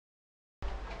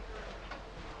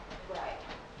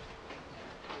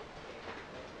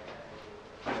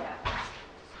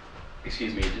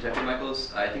Excuse me, Detective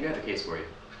Michaels, I think I have a case for you.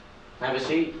 Have a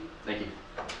seat. Thank you.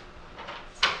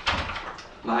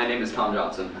 My name is Tom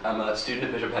Johnson. I'm a student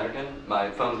at Bishop Hendricken.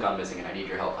 My phone's gone missing and I need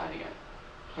your help finding it.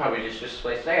 Probably just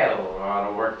misplaced. I got a lot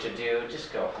of work to do.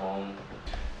 Just go home.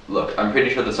 Look, I'm pretty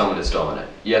sure that someone has stolen it.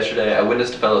 Yesterday, I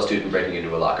witnessed a fellow student breaking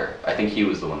into a locker. I think he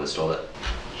was the one that stole it.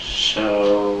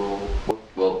 So...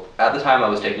 Well, at the time I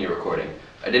was taking a recording.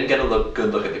 I didn't get a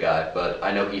good look at the guy, but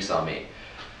I know he saw me.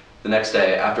 The next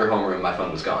day, after homeroom, my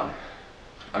phone was gone.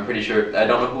 I'm pretty sure, I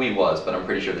don't know who he was, but I'm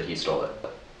pretty sure that he stole it.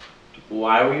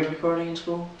 Why were you recording in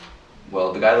school?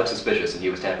 Well, the guy looked suspicious and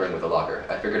he was tampering with a locker.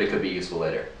 I figured it could be useful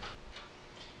later.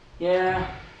 Yeah,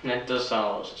 that does sound a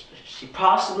little suspicious. He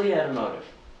possibly had a motive.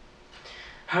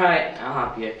 Alright, I'll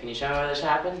help you. Can you show me where this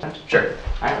happened? Sure.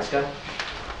 Alright, let's go.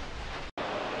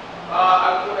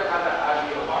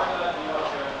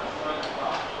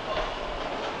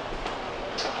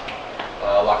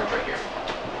 Locker's right here.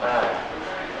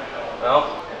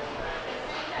 Well,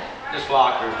 this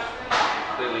locker's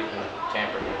clearly been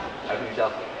tampered with. How can you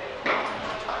tell?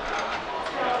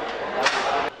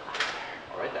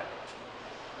 All right then.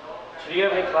 So do you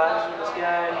have any class with this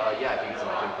guy? Yeah, I think he's in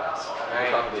my gym class. Right.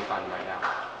 You'll probably find him right now.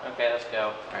 Okay, let's go.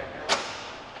 All right.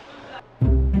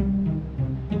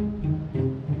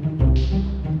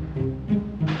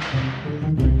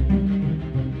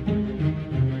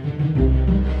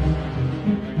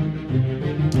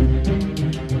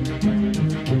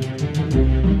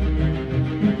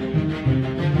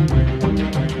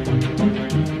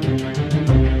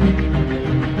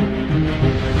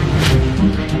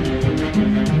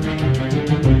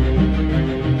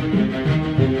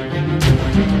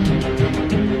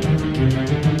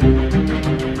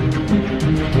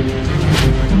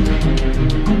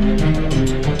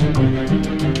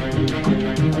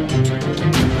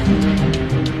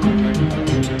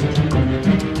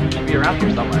 Be around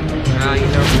here somewhere. You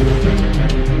know.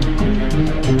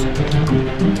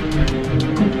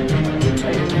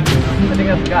 I think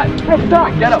that's the guy. Hey,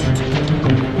 stop! Get him!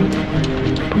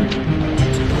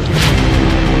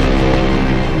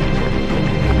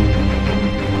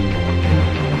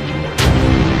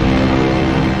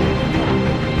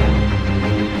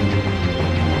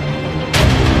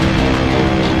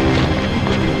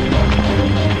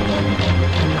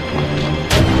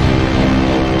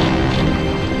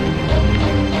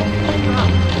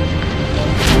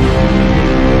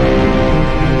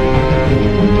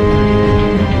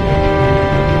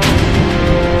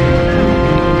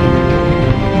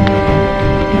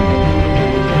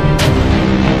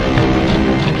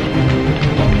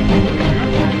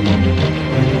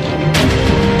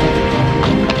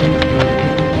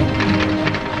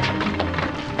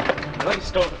 He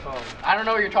stole the phone. I don't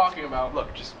know what you're talking about.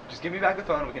 Look, just give me back the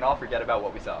phone and we can all forget about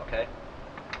what we saw, okay?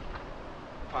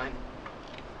 Fine.